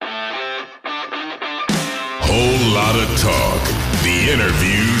whole lot of talk. The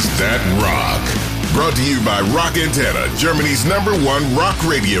interviews that rock. Brought to you by Rock Antenna, Germany's #1 rock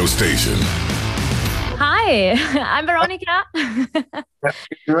radio station. Hi, I'm Veronica.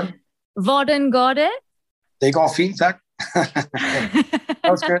 Hvordan går det? Det går fint, tak.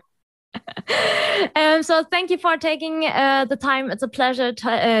 That was good. So thank you for taking the time. It's a pleasure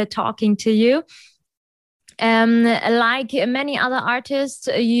talking to you. Like many other artists,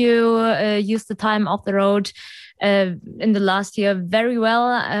 you use the time off the road in the last year very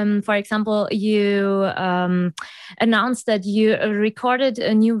well. For example, you announced that you recorded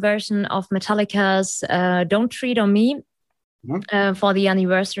a new version of Metallica's Don't Treat on Me for the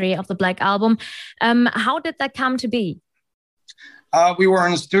anniversary of the Black Album. How did that come to be? We were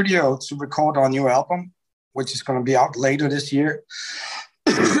in the studio to record our new album, which is going to be out later this year.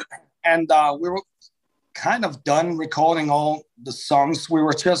 And we were kind of done recording all the songs. We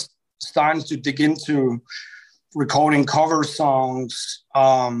were just starting to dig into recording cover songs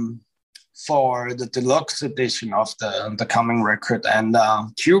for the deluxe edition of the coming record. And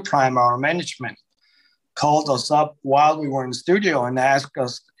Q Prime, our management, called us up while we were in the studio and asked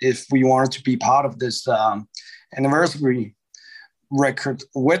us if we wanted to be part of this anniversary record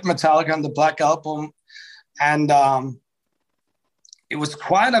with Metallica and the Black Album. And it was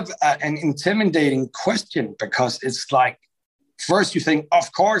quite an intimidating question, because it's like, first you think, of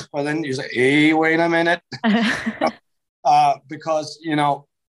course, but then you say, hey, wait a minute. Because,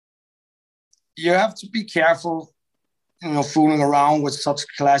 you have to be careful, fooling around with such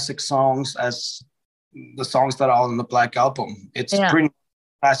classic songs as the songs that are on the Black Album. It's pretty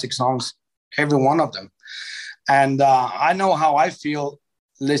classic songs, every one of them. And I know how I feel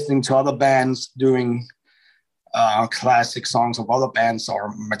listening to other bands doing classic songs of other bands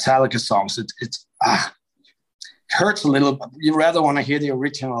or Metallica songs. It hurts a little. You rather want to hear the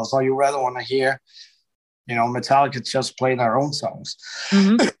originals, or you rather want to hear, Metallica just play their own songs.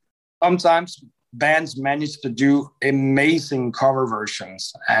 Mm-hmm. Sometimes bands manage to do amazing cover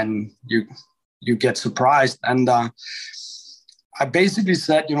versions, and you get surprised. And I basically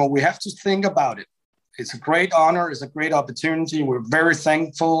said, we have to think about it. It's a great honor. It's a great opportunity. We're very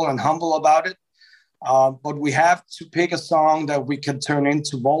thankful and humble about it. But we have to pick a song that we can turn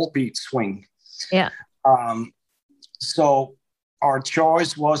into VOLBEAT swing. Yeah. So our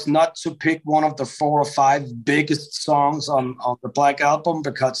choice was not to pick one of the 4 or 5 biggest songs on the Black Album,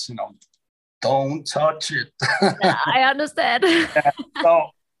 because, don't touch it. Yeah, I understand. So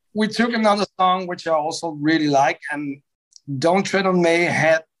we took another song, which I also really like. And Don't Tread on Me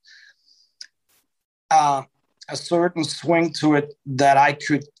had a certain swing to it that I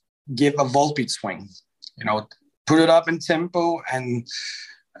could give a VOLBEAT swing, put it up in tempo and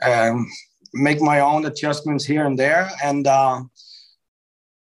make my own adjustments here and there. And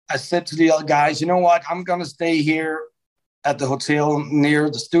I said to the other guys, you know what, I'm going to stay here at the hotel near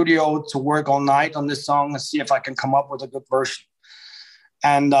the studio to work all night on this song and see if I can come up with a good version.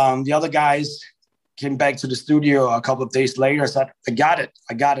 And the other guys came back to the studio a couple of days later and said, I got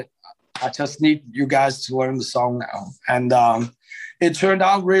it. I just need you guys to learn the song now. And it turned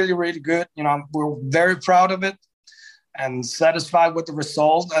out really, really good. We're very proud of it and satisfied with the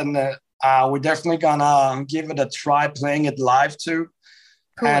result. And we're definitely gonna give it a try playing it live too.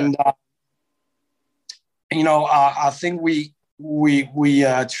 Cool. And I think we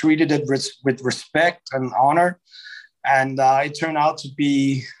treated it with respect and honor, and it turned out to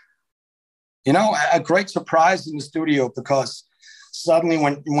be, a great surprise in the studio, because suddenly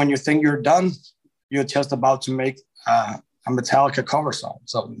when you think you're done, you're just about to make a Metallica cover song.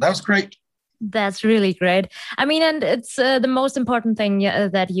 So that was great. That's really great. I mean, and it's the most important thing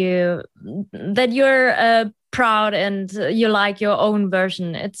that you're proud and you like your own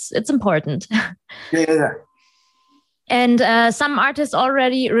version. It's important. Yeah. And some artists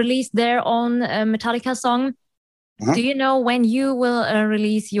already released their own Metallica song. Mm-hmm. Do you know when you will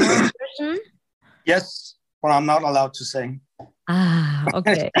release your version? Yes, but I'm not allowed to sing. Ah,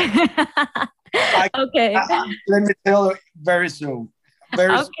 okay. Okay. Let me tell you, very soon.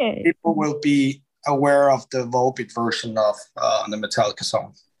 Very soon people will be aware of the VOLBEAT version of the Metallica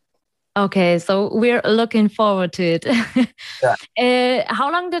song. Okay, so we're looking forward to it. Yeah. How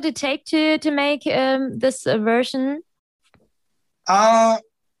long did it take to make this version?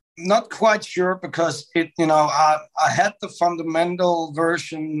 Not quite sure, because I had the fundamental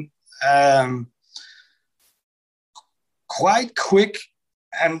version quite quick,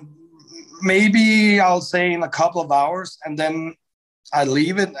 and maybe I'll say in a couple of hours, and then I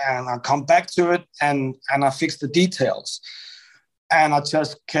leave it and I come back to it and I fix the details. And I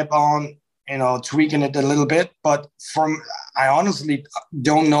just kept on tweaking it a little bit. But I honestly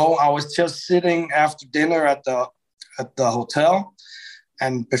don't know. I was just sitting after dinner at the hotel,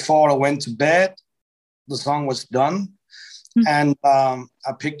 and before I went to bed, the song was done. And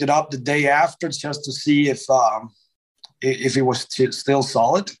I picked it up the day after just to see if it was still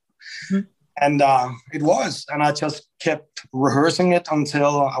solid. And it was. And I just kept rehearsing it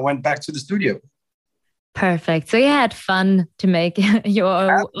until I went back to the studio. Perfect. So you had fun to make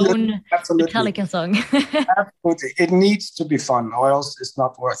your own Metallica song. Absolutely. It needs to be fun, or else it's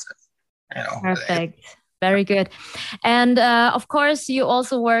not worth it. Perfect. Very good. And of course, you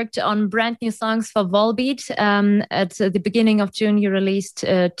also worked on brand new songs for VOLBEAT. At the beginning of June, you released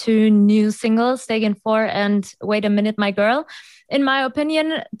 2 new singles, Taken 4 and Wait a Minute, My Girl. In my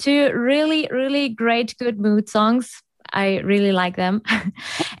opinion, 2 really, really great, good mood songs. I really like them.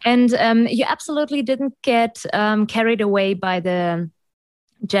 And you absolutely didn't get carried away by the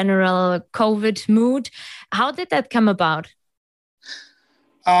general COVID mood. How did that come about?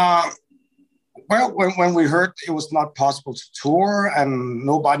 Well, when we heard it was not possible to tour and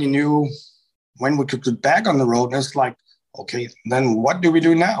nobody knew when we could get back on the road, it's like, okay, then what do we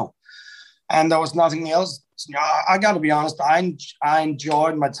do now? And there was nothing else. I got to be honest, I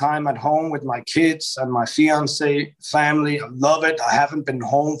enjoyed my time at home with my kids and my fiance, family. I love it. I haven't been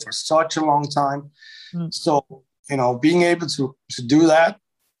home for such a long time. So, being able to do that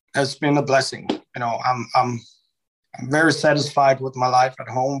has been a blessing. I'm very satisfied with my life at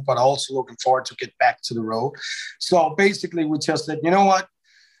home, but also looking forward to get back to the road. So basically, we just said, you know what?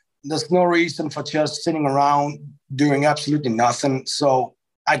 There's no reason for just sitting around doing absolutely nothing. So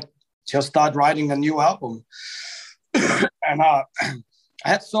I just started writing a new album. And I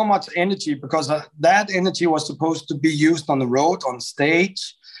had so much energy because that energy was supposed to be used on the road, on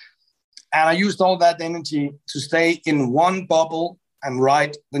stage. And I used all that energy to stay in one bubble and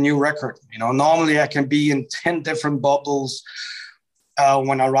write the new record. Normally I can be in 10 different bubbles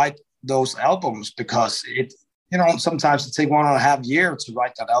when I write those albums, because sometimes it takes 1.5 years to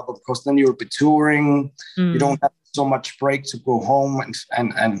write that album, because then you'll be touring. You don't have so much break to go home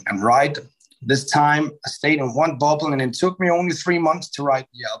and write. This time I stayed in one bubble, and it took me only 3 months to write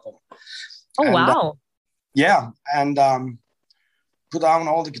the album. Oh, wow. And put down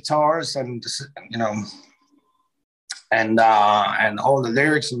all the guitars and all the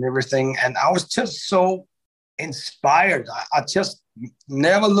lyrics and everything. And I was just so inspired. I just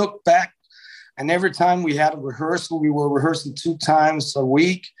never looked back. And every time we had a rehearsal, we were rehearsing 2 times a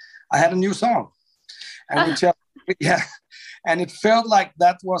week, I had a new song. And and it felt like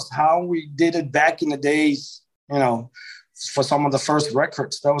that was how we did it back in the days, for some of the first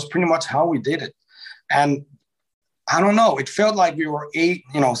records. That was pretty much how we did it. And I don't know, it felt like we were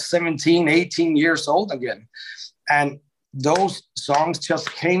 17, 18 years old again. And those songs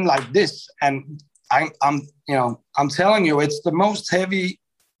just came like this. And I'm telling you, it's the most heavy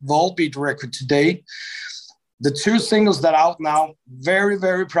VOLBEAT record to date. The 2 singles that are out now, very,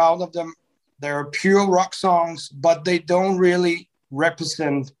 very proud of them. They're pure rock songs, but they don't really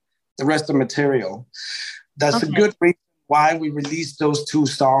represent the rest of the material. That's a good reason why we released those 2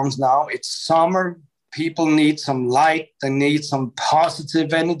 songs now. It's summer. People need some light. They need some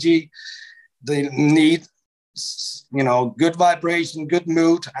positive energy. They need good vibration, good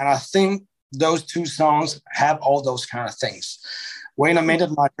mood. And I think those 2 songs have all those kind of things. Wait a Minute,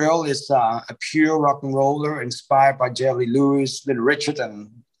 My Girl is a pure rock and roller inspired by Jerry Lewis, Little Richard,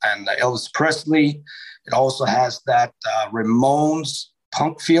 and Elvis Presley. It also has that Ramones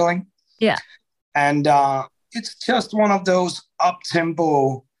punk feeling. Yeah. And it's just one of those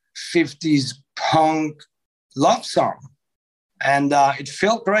up-tempo 50s punk love song. And it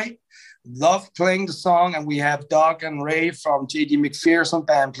felt great. Love playing the song. And we have Doug and Ray from J.D. McPherson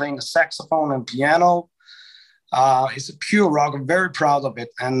band playing the saxophone and piano. It's a pure rock. I'm very proud of it.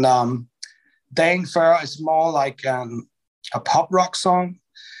 And Dang Fair is more like a pop rock song,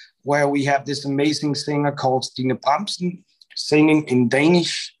 where we have this amazing singer called Stine Bramsen singing in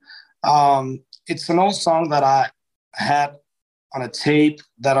Danish. It's an old song that I had on a tape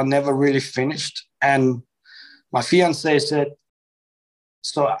that I never really finished. And my fiance said,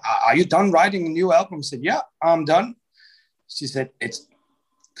 so are you done writing a new album? I said, yeah, I'm done. She said,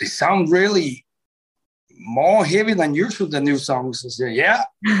 they sound really more heavy than usual, the new songs. I said, yeah,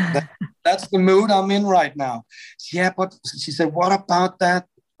 that's the mood I'm in right now. Yeah, but she said, what about that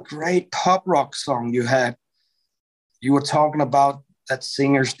great pop rock song you had? You were talking about that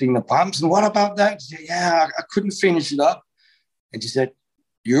singer, Stine Bramsen. What about that? Said, yeah, I couldn't finish it up. And she said,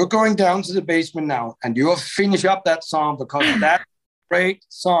 you're going down to the basement now and you'll finish up that song, because that's a great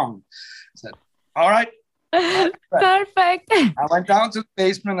song. I said, all right, Perfect. I went down to the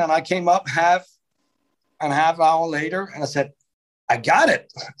basement and I came up half hour later and I said, I got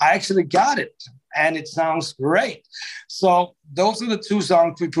it. I actually got it. And it sounds great. So those are the 2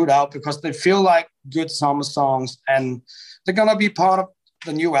 songs we put out because they feel like good summer songs. And they're going to be part of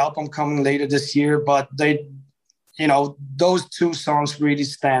the new album coming later this year. But they, those 2 songs really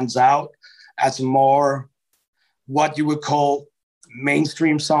stands out as more what you would call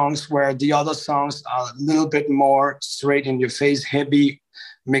mainstream songs, where the other songs are a little bit more straight in your face, heavy,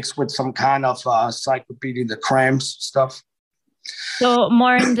 mixed with some kind of Encyclopedia the Cramps stuff. So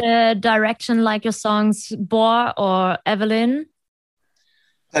more in the direction like your songs Bore or Evelyn?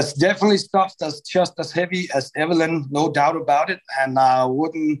 That's definitely stuff that's just as heavy as Evelyn, no doubt about it. And I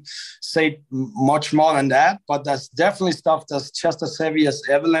wouldn't say much more than that, but that's definitely stuff that's just as heavy as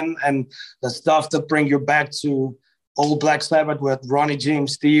Evelyn, and the stuff that bring you back to old Black Sabbath with Ronnie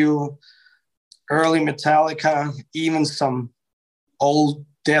James Dio, early Metallica, even some old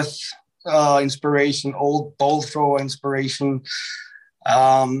Death inspiration, old Bolt Thrower inspiration.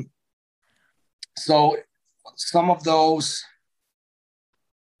 So some of those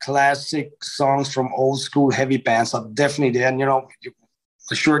classic songs from old school heavy bands are definitely there. And,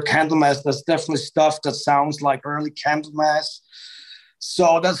 the short Candlemass, that's definitely stuff that sounds like early Candlemass.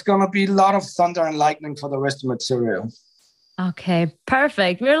 So that's going to be a lot of thunder and lightning for the rest of the material. Okay,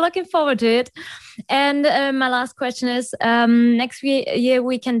 perfect. We're looking forward to it. And my last question is, next year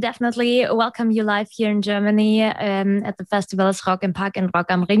we can definitely welcome you live here in Germany at the festivals Rock im Park and Rock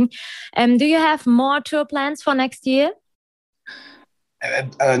am Ring. Do you have more tour plans for next year?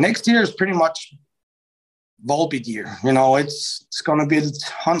 Next year is pretty much VOLBEAT year. It's going to be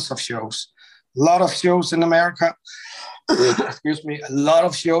tons of shows. A lot of shows in America. Excuse me. A lot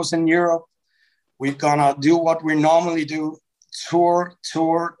of shows in Europe. We're going to do what we normally do. Tour.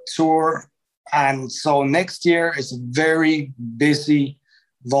 And so next year is a very busy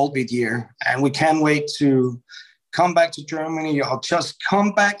VOLBEAT year. And we can't wait to come back to Germany or just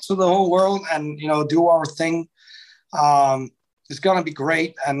come back to the whole world and, do our thing. It's going to be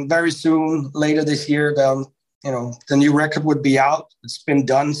great. And very soon, later this year, the new record would be out. It's been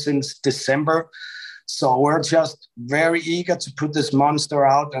done since December. So we're just very eager to put this monster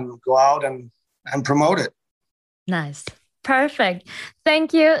out and go out and promote it. Nice. Perfect.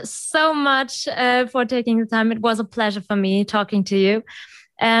 Thank you so much for taking the time. It was a pleasure for me talking to you,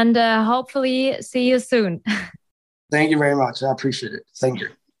 and hopefully see you soon. Thank you very much. I appreciate it. Thank you.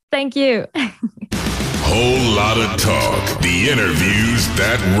 Thank you. Whole lot of talk. The interviews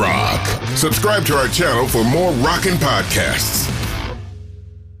that rock. Subscribe to our channel for more rockin' podcasts.